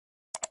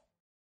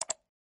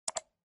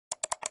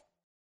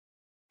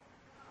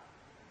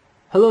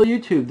Hello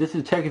YouTube, this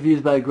is Tech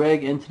Reviews by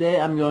Greg, and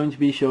today I'm going to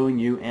be showing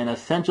you an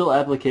essential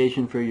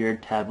application for your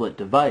tablet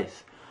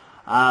device.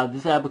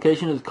 This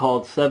application is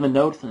called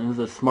 7notes and is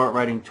a smart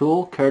writing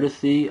tool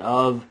courtesy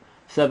of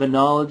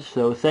 7knowledge,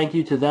 so thank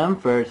you to them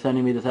for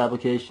sending me this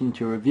application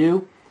to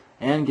review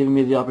and giving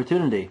me the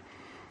opportunity.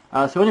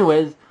 So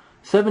anyways,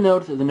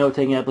 7notes is a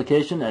note-taking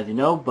application, as you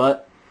know,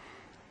 but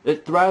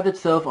it thrives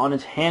itself on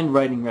its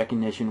handwriting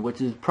recognition,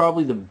 which is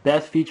probably the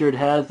best feature it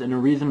has and a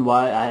reason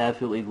why I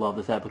absolutely love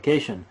this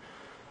application.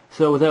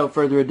 So without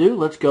further ado,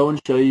 let's go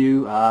and show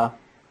you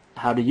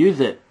how to use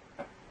it.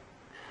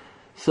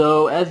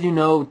 So as you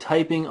know,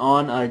 typing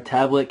on a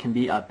tablet can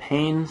be a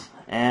pain,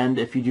 and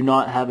if you do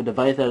not have a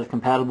device that is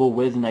compatible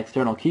with an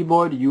external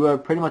keyboard, you are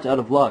pretty much out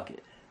of luck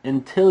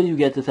until you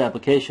get this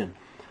application.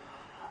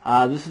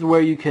 This is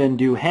where you can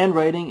do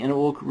handwriting and it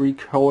will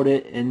record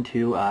it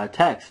into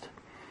text.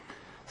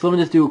 So let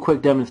me just do a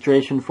quick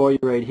demonstration for you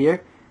right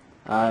here.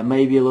 It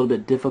may be a little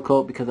bit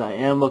difficult because I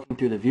am looking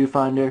through the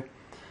viewfinder.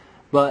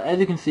 But as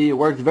you can see, it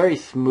works very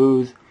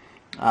smooth,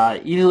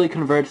 easily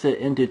converts it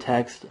into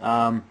text.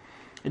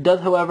 It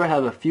does, however,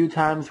 have a few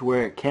times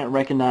where it can't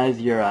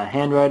recognize your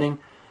handwriting.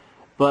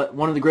 But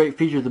one of the great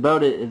features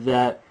about it is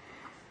that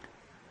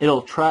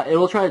it'll try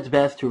its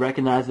best to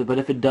recognize it. But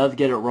if it does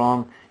get it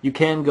wrong, you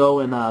can go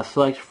and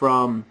select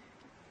from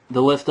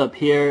the list up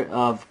here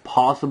of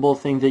possible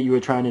things that you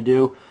were trying to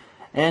do.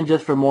 And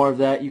just for more of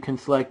that, you can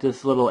select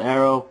this little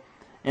arrow.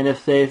 And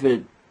if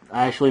it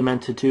actually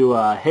meant to do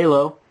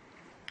Halo,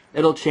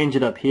 it'll change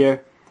it up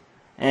here,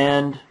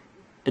 and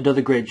it does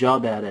a great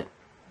job at it.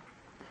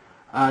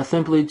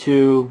 Simply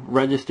to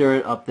register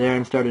it up there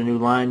and start a new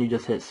line, you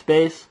just hit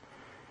space,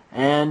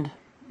 and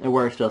it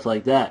works just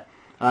like that.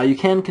 You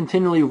can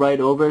continually write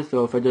over,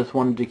 so if I just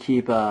wanted to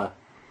keep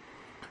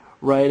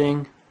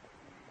writing,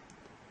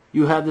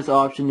 you have this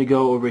option to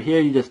go over here.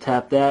 You just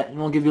tap that, and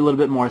it'll give you a little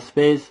bit more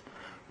space,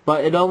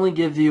 but it only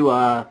gives you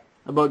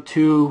about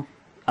 2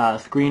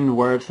 screen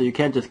words, so you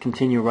can't just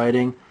continue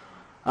writing.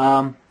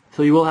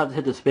 So you will have to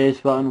hit the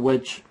space button,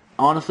 which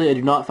honestly I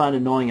do not find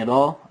annoying at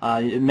all.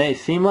 It may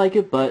seem like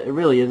it, but it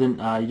really isn't.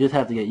 You just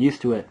have to get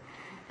used to it.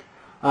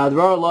 There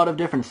are a lot of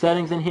different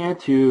settings in here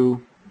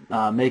to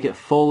make it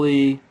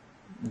fully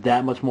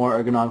that much more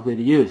ergonomically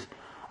to use.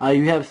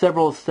 You have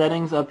several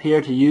settings up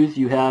here to use.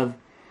 You have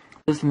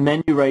this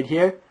menu right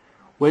here,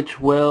 which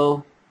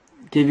will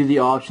give you the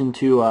option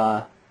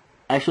to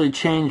actually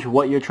change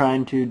what you're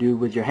trying to do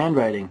with your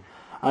handwriting.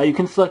 You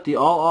can select the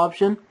all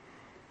option.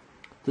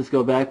 Let's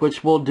go back,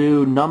 which will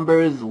do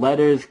numbers,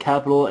 letters,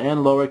 capital,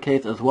 and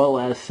lowercase, as well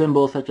as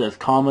symbols such as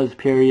commas,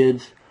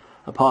 periods,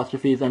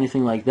 apostrophes,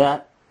 anything like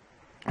that.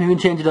 You can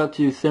change it up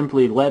to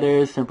simply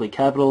letters, simply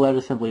capital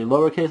letters, simply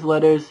lowercase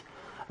letters,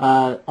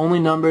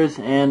 only numbers,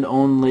 and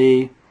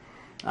only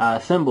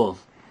symbols.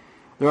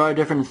 There are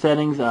different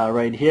settings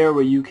right here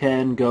where you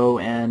can go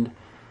and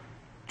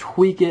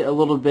tweak it a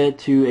little bit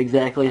to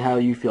exactly how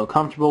you feel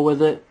comfortable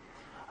with it.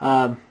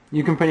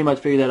 You can pretty much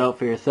figure that out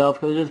for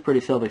yourself because it is pretty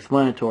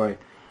self-explanatory.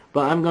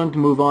 But I'm going to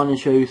move on and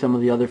show you some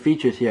of the other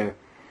features here.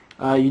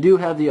 You do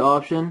have the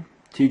option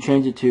to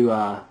change it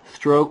to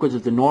stroke, which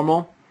is the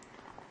normal.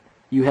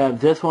 You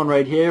have this one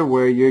right here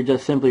where you're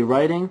just simply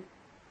writing,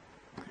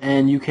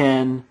 and you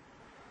can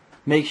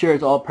make sure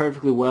it's all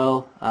perfectly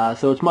well.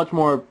 So it's much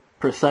more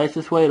precise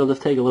this way. It'll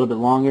just take a little bit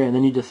longer, and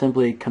then you just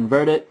simply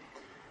convert it,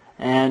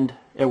 and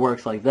it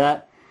works like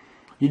that.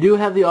 You do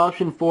have the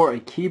option for a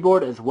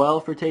keyboard as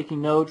well for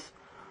taking notes.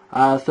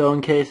 So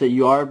in case that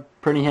you are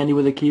pretty handy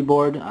with a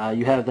keyboard,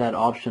 you have that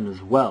option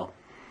as well.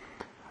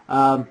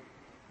 So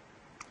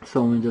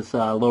let me just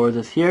lower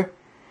this here.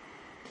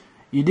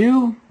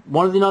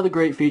 One of the other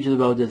great features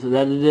about this is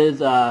that it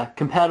is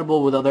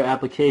compatible with other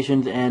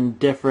applications and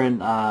different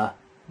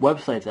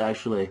websites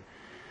actually.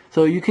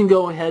 So you can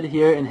go ahead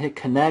here and hit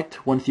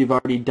connect once you've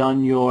already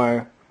done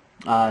your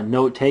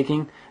note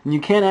taking, and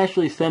you can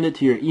actually send it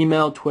to your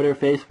email, Twitter,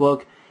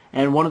 Facebook.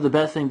 And one of the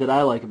best things that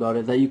I like about it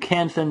is that you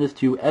can send this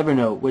to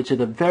Evernote, which is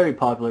a very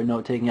popular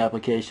note-taking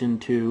application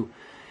to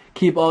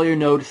keep all your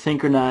notes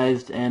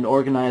synchronized and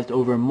organized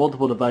over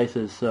multiple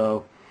devices.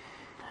 So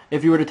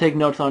if you were to take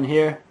notes on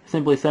here,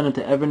 simply send it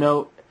to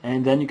Evernote,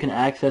 and then you can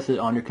access it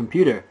on your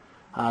computer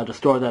to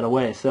store that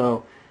away.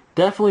 So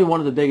definitely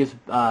one of the biggest,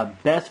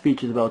 best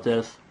features about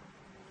this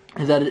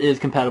is that it is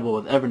compatible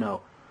with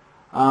Evernote.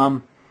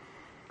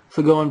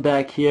 So going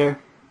back here,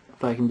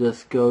 if I can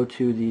just go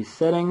to the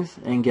settings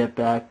and get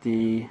back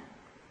the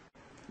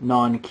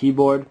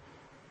non-keyboard,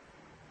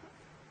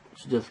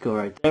 should just go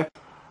right there.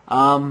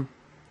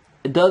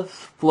 It does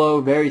flow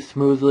very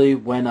smoothly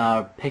when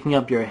picking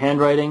up your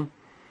handwriting.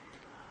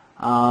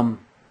 I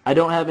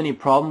don't have any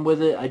problem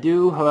with it. I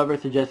do, however,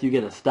 suggest you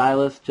get a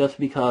stylus just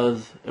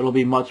because it'll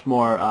be much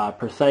more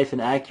precise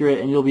and accurate,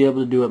 and you'll be able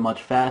to do it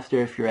much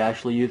faster if you're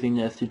actually using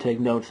this to take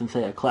notes in,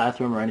 say, a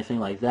classroom or anything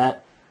like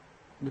that.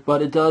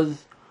 But it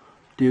does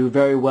do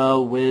very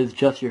well with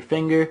just your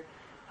finger.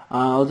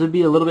 It'll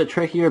be a little bit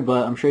trickier,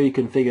 but I'm sure you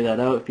can figure that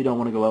out if you don't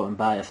want to go out and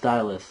buy a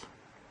stylus.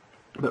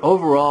 But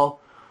overall,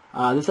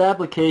 this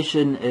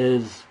application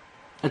is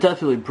It's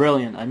absolutely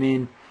brilliant. I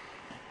mean,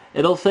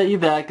 it'll set you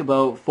back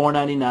about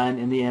 $4.99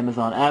 in the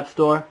Amazon App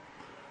Store,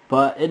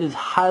 but it is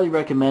highly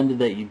recommended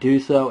that you do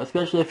so,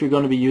 especially if you're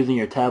going to be using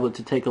your tablet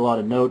to take a lot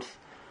of notes,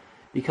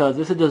 because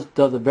this just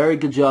does a very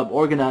good job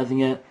organizing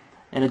it,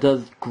 and it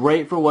does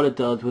great for what it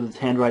does with its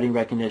handwriting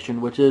recognition,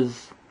 which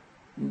is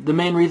the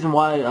main reason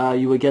why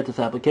you would get this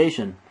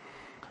application.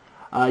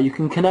 You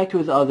can connect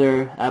with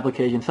other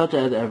applications such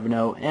as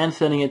Evernote and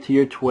sending it to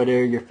your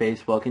Twitter, your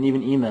Facebook, and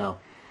even email.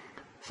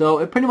 So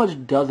it pretty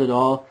much does it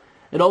all.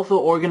 It also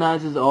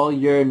organizes all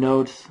your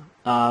notes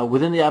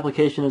within the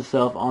application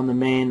itself on the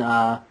main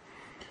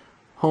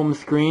home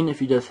screen.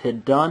 If you just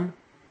hit done,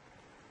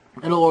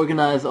 it'll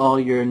organize all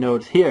your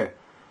notes here.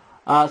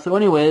 So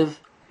anyways,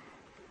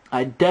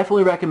 I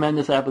definitely recommend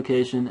this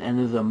application, and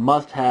it is a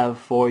must-have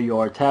for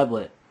your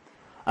tablet.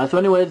 So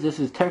anyways, this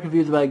is Tech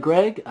Reviews by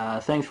Greg.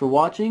 Thanks for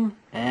watching,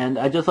 and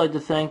I'd just like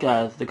to thank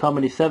the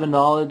company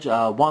 7Knowledge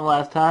one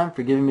last time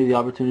for giving me the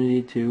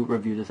opportunity to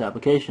review this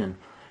application.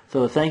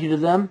 So thank you to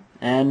them,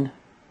 and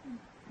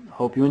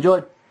hope you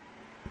enjoyed.